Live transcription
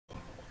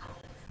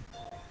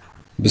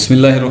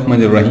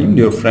Bismillahirrahmanirrahim,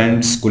 dear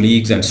friends,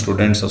 colleagues and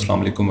students,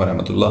 Assalamu alaikum wa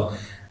rahmatullah.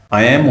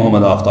 I am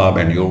Muhammad Aftab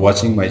and you're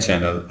watching my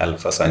channel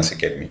Alpha Science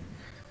Academy.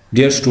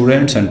 Dear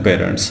students and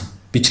parents,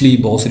 पिछली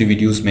बहुत सारी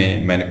videos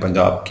में मैंने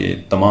पंजाब के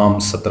तमाम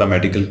 17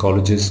 medical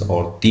colleges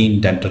और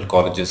 3 dental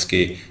colleges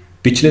के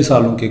पिछले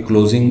सालों के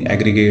क्लोजिंग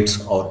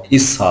एग्रीगेट्स और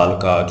इस साल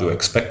का जो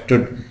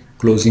एक्सपेक्टेड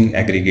क्लोजिंग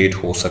एग्रीगेट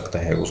हो सकता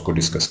है उसको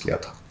डिस्कस किया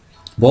था।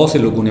 बहुत से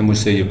लोगों ने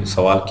मुझसे ये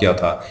सवाल किया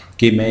था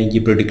कि मैं ये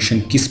प्रेडिक्शन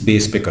किस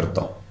बेस पे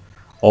करता हूँ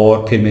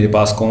और फिर मेरे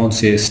पास कौन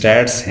से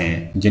स्टैट्स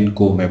हैं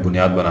जिनको मैं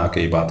बुनियाद बना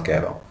के ये बात कह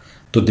रहा हूँ।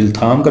 तो दिल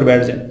थाम कर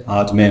बैठ जाए,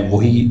 आज मैं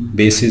वही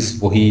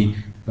बेसिस, वही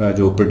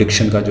जो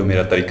प्रेडिक्शन का जो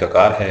मेरा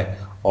तरीक़ाकार है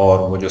और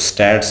वो जो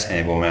स्टैट्स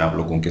हैं वो मैं आप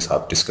लोगों के साथ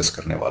डिस्कस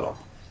करने वाला हूँ।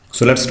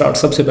 So let's start.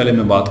 सबसे पहले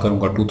मैं बात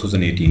करूँगा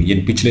 2018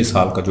 यानी पिछले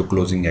साल का जो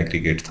क्लोजिंग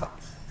एग्रीगेट था।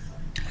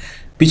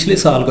 पिछले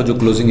साल का जो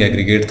क्लोजिंग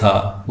एग्रीगेट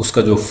था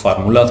उसका जो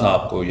फार्मूला था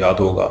आपको याद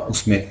होगा,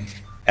 उसमें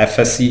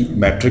एफएससी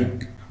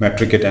मैट्रिक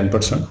के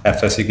 10%,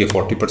 एफएससी के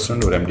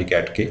 40% और एमडी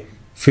कैट के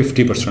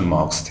 50%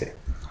 मार्क्स थे।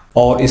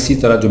 और इसी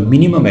तरह जो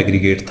मिनिमम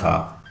एग्रीगेट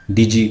था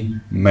डीजी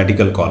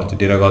मेडिकल कॉलेज,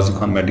 डेरा गाजी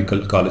खान मेडिकल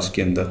कॉलेज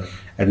के अंदर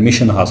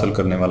एडमिशन हासिल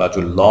करने वाला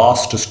जो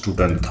लास्ट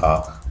स्टूडेंट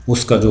था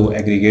उसका जो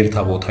एग्रीगेट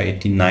था वो था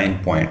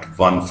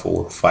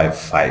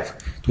 89.1455।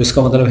 तो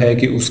इसका मतलब है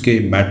कि उसके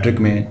मैट्रिक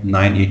में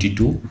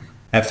 982,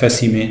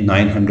 एफएससी में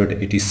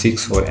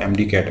 986 और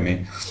एमडी कैट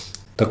में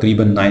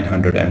तकरीबन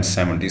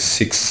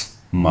 976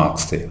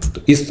 मार्क्स थे।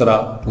 तो इस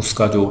तरह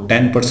उसका जो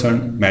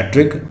 10%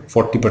 मैट्रिक,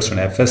 40%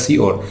 एफएससी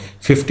और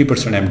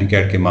 50% एमडी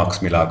कैट के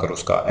मार्क्स मिलाकर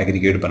उसका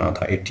एग्रीगेट बना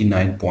था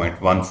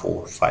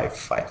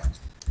 89.1455।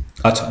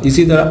 अच्छा,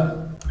 इसी तरह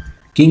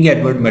किंग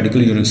एडवर्ड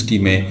मेडिकल यूनिवर्सिटी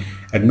में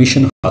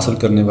एडमिशन हासिल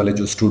करने वाले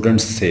जो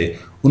स्टूडेंट्स थे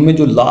उनमें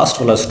जो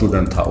लास्ट वाला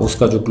स्टूडेंट था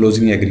उसका जो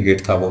क्लोजिंग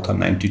एग्रीगेट था वो था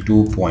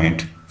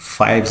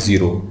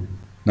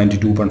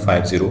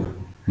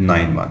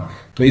 92.5091।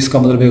 तो इसका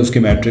मतलब है उसके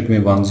मैट्रिक में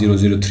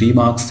 1003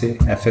 मार्क्स थे,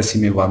 एफएससी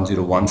में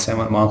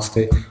 1017 मार्क्स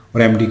थे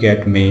और एमडी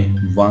कैट में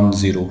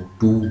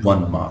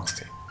 1021 मार्क्स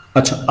थे।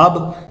 अच्छा,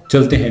 अब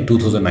चलते हैं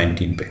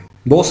 2019 पे।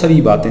 बहुत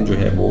सारी बातें जो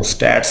है वो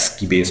स्टैट्स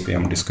की बेस पे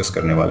हम डिस्कस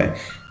करने वाले हैं।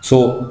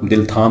 सो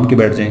दिल थाम के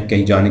बैठ जाएं,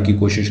 कहीं जाने की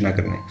कोशिश ना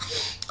करने।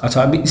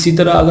 अच्छा, अभी इसी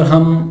तरह अगर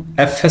हम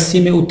एफएससी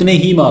में उतने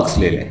ही मार्क्स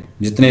ले लें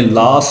जितने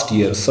लास्ट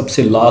ईयर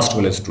सबसे लास्ट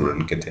वाले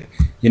स्टूडेंट के थे,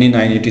 यानी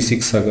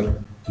 986 अगर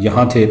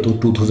यहाँ थे तो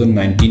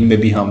 2019 में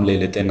भी हम ले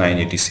लेते हैं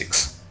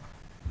 986।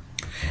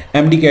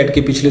 एमडी कैट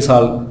के पिछले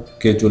साल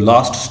के जो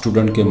लास्ट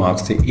स्टूडेंट के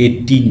मार्क्स थे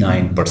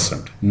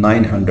 89%,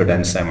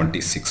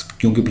 976,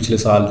 क्योंकि पिछले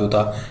साल जो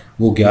था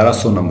वो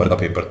 1100 नंबर का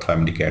पेपर था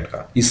एमडी कैट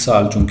का। इस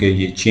साल चूंकि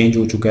ये चेंज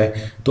हो चुका है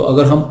तो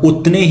अगर हम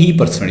उतने ही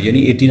परसेंट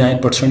यानी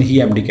 89% ही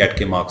एमडी कैट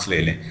के मार्क्स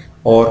ले लें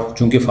और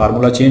चूंकि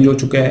फार्मूला चेंज हो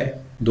चुका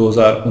है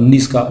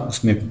 2019 का,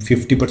 उसमें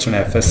 50%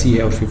 एफएससी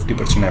है और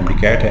 50% एमडी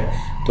कैट है,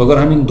 तो अगर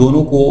हम इन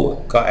दोनों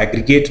को का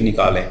एग्रीगेट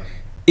निकालें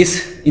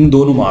इन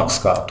दोनों मार्क्स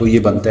का तो ये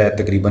बनता है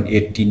तकरीबन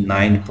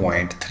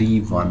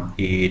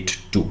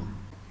 89.3182।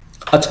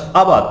 अच्छा,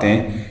 अब आते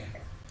हैं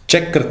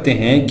चेक करते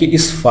हैं कि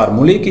इस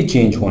फार्मूले के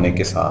चेंज होने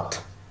के साथ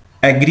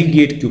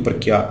एग्रीगेट के ऊपर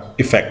क्या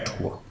इफेक्ट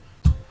हुआ।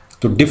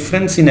 तो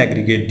difference in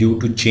aggregate due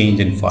to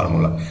change in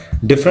formula.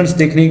 Difference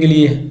देखने के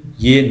लिए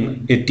ये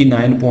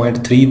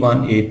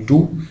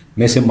 89.3182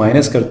 में से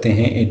माइनस करते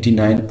हैं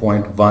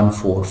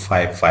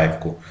 89.1455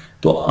 को,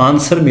 तो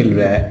आंसर मिल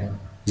रहा है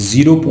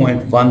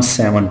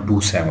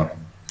 0.1727।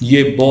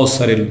 ये बहुत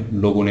सारे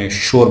लोगों ने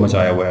शोर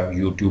मचाया हुआ है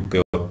यूट्यूब पे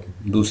और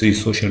दूसरी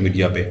सोशल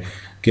मीडिया पे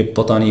कि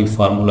पता नहीं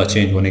फार्मूला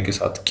चेंज होने के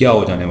साथ क्या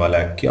हो जाने वाला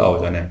है, क्या हो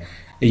जाना है,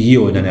 ये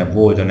हो जाना है,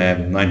 वो हो जाना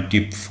है,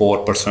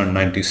 94%,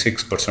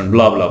 96%,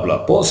 ब्ला ब्ला ब्ला,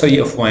 बहुत सारी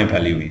अफवाहें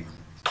फैली हुई।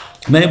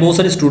 मैंने बहुत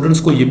सारे स्टूडेंट्स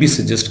को ये भी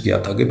सजेस्ट किया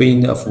था कि भाई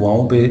इन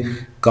अफवाहों पे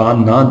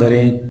कान ना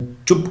धरें,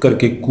 चुप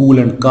करके कूल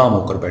एंड काम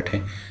होकर बैठें।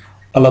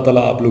 अल्लाह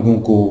ताला आप लोगों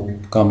को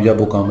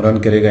कामयाब व कामरान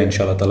करेगा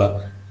इंशाल्लाह ताला।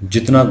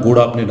 जितना गुड़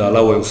आपने डाला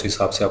हुआ है उस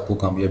हिसाब से आपको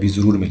कामयाबी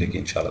ज़रूर मिलेगी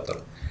इंशाल्लाह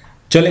ताला।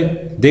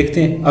 चलें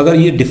देखते हैं, अगर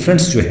ये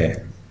डिफरेंस जो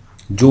है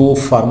जो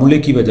फार्मूले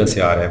की वजह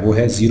से आ रहा है वो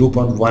है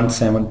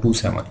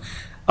 0.1727।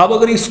 अब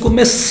अगर इसको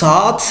मैं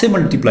 7 से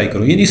मल्टीप्लाई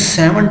करूं यानी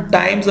 7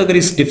 टाइम्स अगर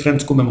इस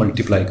डिफरेंस को मैं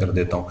मल्टीप्लाई कर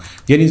देता हूं,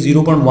 यानी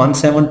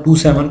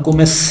 0.1727 को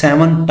मैं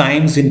 7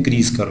 टाइम्स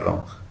इंक्रीज कर रहा हूं,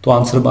 तो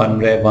आंसर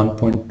बन रहा है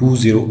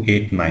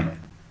 1.2089।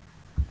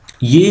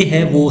 ये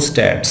है वो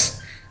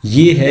स्टैट्स,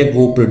 ये है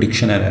वो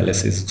प्रेडिक्शन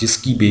एनालिसिस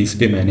जिसकी बेस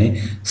पे मैंने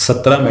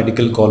 17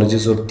 मेडिकल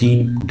कॉलेजेस और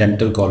 3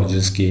 डेंटल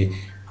कॉलेजेस के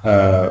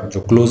जो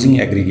क्लोजिंग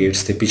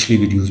एग्रीगेट्स थे पिछली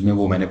वीडियोस में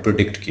वो मैंने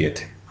प्रिडिक्ट किए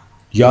थे।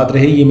 याद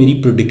रहे ये मेरी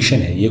प्रेडिक्शन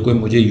है, ये कोई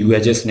मुझे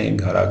यूएचएस ने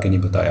घर आके नहीं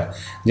बताया,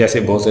 जैसे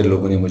बहुत सारे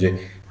लोगों ने मुझे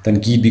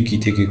तनकीद भी की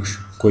थी कि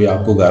कोई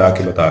आपको घर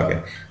आके बता गए।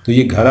 तो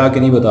ये घर आके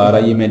नहीं बता रहा,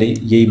 ये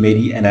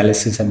मेरी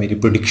एनालिसिस है, मेरी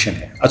प्रेडिक्शन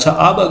है। अच्छा,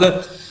 अब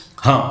अगर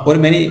हाँ, और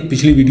मैंने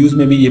पिछली वीडियोस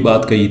में भी ये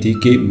बात कही थी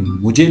कि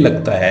मुझे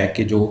लगता है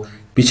कि जो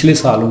पिछले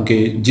सालों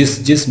के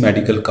जिस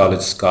मेडिकल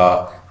कॉलेज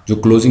का जो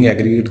क्लोजिंग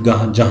एग्रीगेट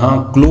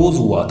जहाँ क्लोज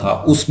हुआ था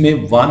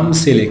उसमें 1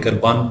 से लेकर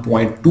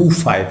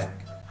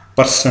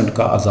 1.25%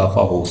 का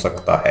इजाफा हो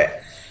सकता है।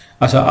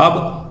 अच्छा,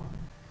 अब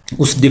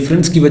उस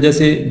डिफरेंस की वजह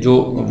से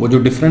जो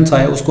डिफरेंस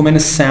आया उसको मैंने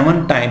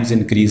 7 टाइम्स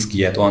इंक्रीज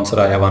किया है, तो आंसर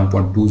आया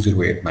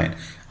 1.2089।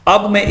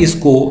 अब मैं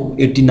इसको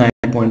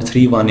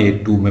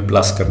 89.3182 में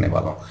प्लस करने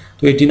वाला हूँ।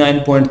 तो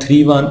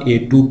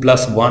 89.3182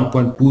 प्लस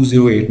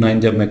 1.2089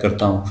 जब मैं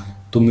करता हूँ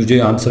तो मुझे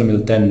आंसर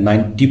मिलता है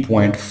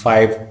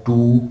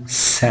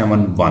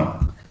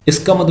 90.5271।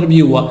 इसका मतलब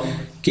ये हुआ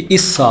कि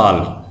इस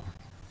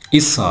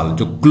साल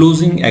जो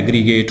क्लोजिंग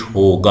एग्रीगेट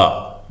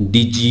होगा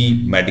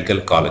डीजी मेडिकल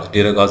कॉलेज,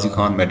 डेरा गाजी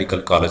खान मेडिकल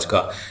कॉलेज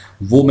का,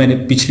 वो मैंने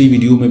पिछली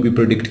वीडियो में भी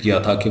प्रेडिक्ट किया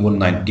था कि वो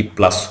 90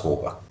 प्लस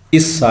होगा।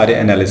 इस सारे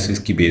एनालिसिस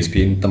की बेस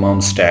पे, इन तमाम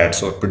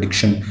स्टैट्स और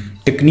प्रेडिक्शन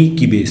टेक्निक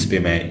की बेस पे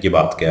मैं ये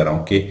बात कह रहा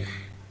हूँ कि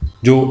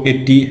जो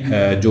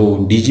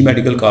डीजी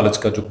मेडिकल कॉलेज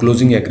का जो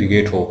क्लोजिंग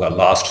एग्रीगेट होगा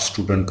लास्ट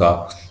स्टूडेंट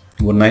का,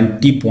 वो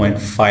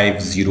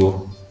 90.50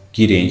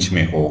 की रेंज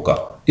में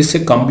होगा। इससे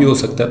कम भी हो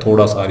सकता है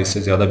थोड़ा सा,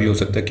 इससे ज़्यादा भी हो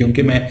सकता है,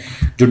 क्योंकि मैं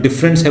जो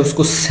डिफरेंस है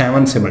उसको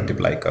 7 से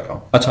मल्टीप्लाई कर रहा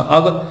हूँ। अच्छा,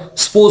 अगर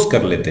सपोज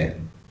कर लेते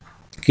हैं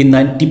कि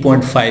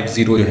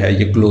 90.50 जो है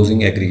ये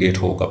क्लोजिंग एग्रीगेट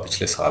होगा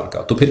पिछले साल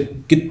का, तो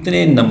फिर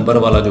कितने नंबर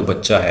वाला जो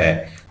बच्चा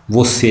है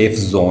वो सेफ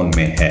जोन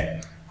में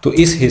है। तो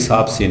इस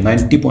हिसाब से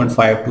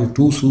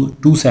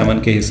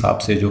 90.5227 के हिसाब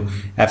से जो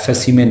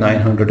एफएससी में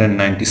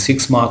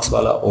 996 मार्क्स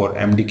वाला और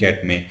एमडी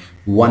कैट में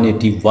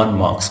 181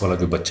 मार्क्स वाला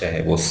जो बच्चा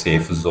है वो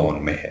सेफ जोन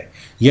में है।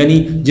 यानी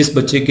जिस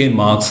बच्चे के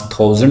मार्क्स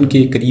 1000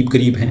 के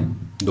करीब हैं,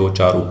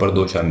 2-4 ऊपर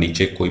 2-4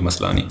 नीचे कोई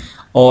मसला नहीं,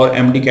 और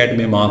एमडी कैट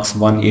में मार्क्स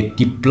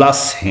 180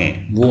 प्लस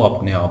हैं, वो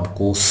अपने आप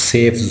को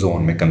सेफ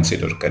जोन में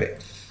कंसिडर करे।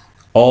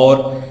 और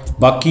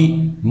बाकी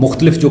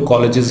मुख्तलिफ जो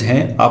कॉलेजेस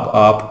हैं, अब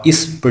आप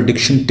इस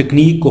प्रेडिक्शन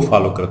टेक्निक को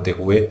फॉलो करते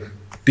हुए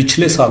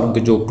पिछले सालों के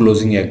जो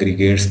क्लोजिंग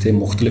एग्रीगेट्स थे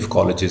मुख्तलिफ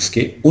कॉलेजेस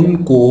के,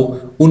 उनको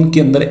उनके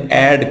अंदर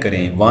ऐड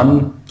करें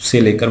 1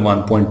 से लेकर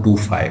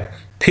 1.25,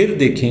 फिर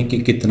देखें कि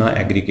कितना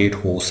एग्रीगेट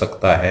हो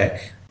सकता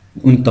है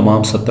उन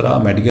तमाम 17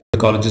 मेडिकल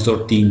कॉलेजेस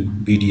और 3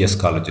 बीडीएस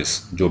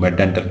कॉलेजेस जो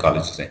डेंटल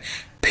कॉलेजेस हैं।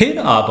 फिर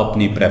आप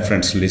अपनी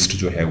प्रेफरेंस लिस्ट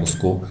जो है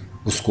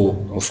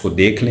उसको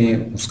देख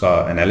लें,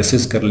 उसका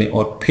एनालिसिस कर लें,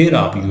 और फिर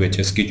आप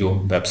यूएचएस की जो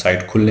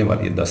वेबसाइट खुलने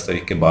वाली है 10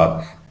 तारीख के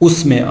बाद,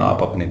 उसमें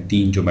आप अपने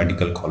 3 जो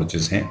मेडिकल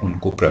कॉलेजेस हैं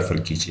उनको प्रेफर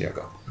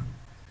कीजिएगा।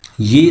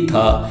 ये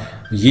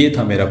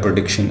था मेरा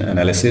प्रेडिक्शन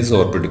एनालिसिस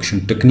और प्रेडिक्शन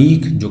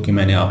टेक्निक, जो कि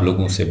मैंने आप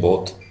लोगों से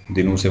बहुत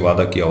दिनों से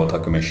वादा किया हुआ था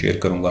कि मैं शेयर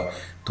करूंगा।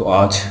 तो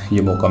आज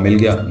ये मौका मिल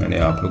गया, मैंने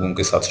आप लोगों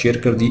के साथ शेयर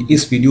कर दी।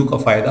 इस वीडियो का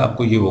फ़ायदा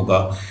आपको ये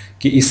होगा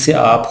कि इससे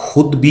आप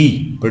खुद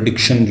भी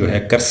प्रेडिक्शन जो है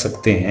कर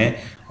सकते हैं,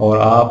 और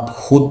आप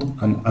खुद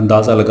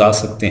अंदाज़ा लगा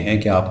सकते हैं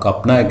कि आपका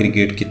अपना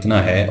एग्रीगेट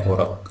कितना है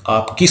और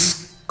आप किस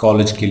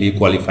कॉलेज के लिए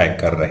क्वालिफाई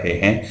कर रहे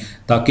हैं,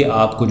 ताकि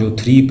आपको जो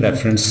 3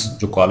 प्रेफरेंस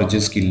जो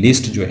कॉलेजेस की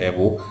लिस्ट जो है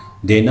वो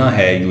देना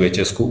है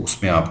यूएचएस को,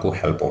 उसमें आपको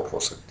हेल्प आउट हो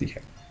सकती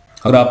है।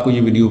 अगर आपको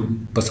ये वीडियो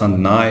पसंद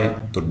ना आए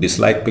तो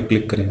डिसलाइक पे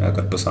क्लिक करें,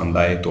 अगर पसंद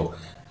आए तो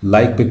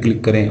लाइक पे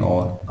क्लिक करें,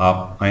 और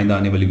आप आइंदा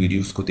आने वाली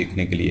वीडियोस को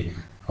देखने के लिए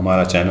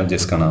हमारा चैनल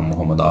जिसका नाम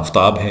मोहम्मद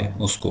आफ्ताब है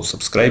उसको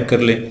सब्सक्राइब कर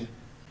लें।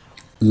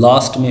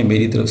 लास्ट में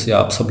मेरी तरफ से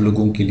आप सब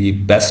लोगों के लिए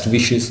best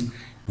wishes,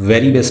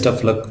 very best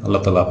of luck.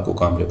 अल्लाह ताला आपको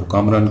कामयाब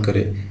कामरान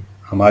करे।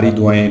 हमारी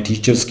दुआएं,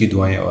 टीचर्स की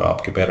दुआएं और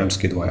आपके पेरेंट्स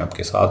की दुआएं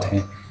आपके साथ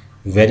हैं।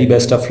 Very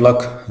best of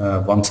luck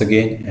once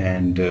again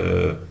and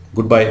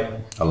good bye,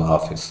 अल्लाह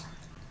हाफिज़।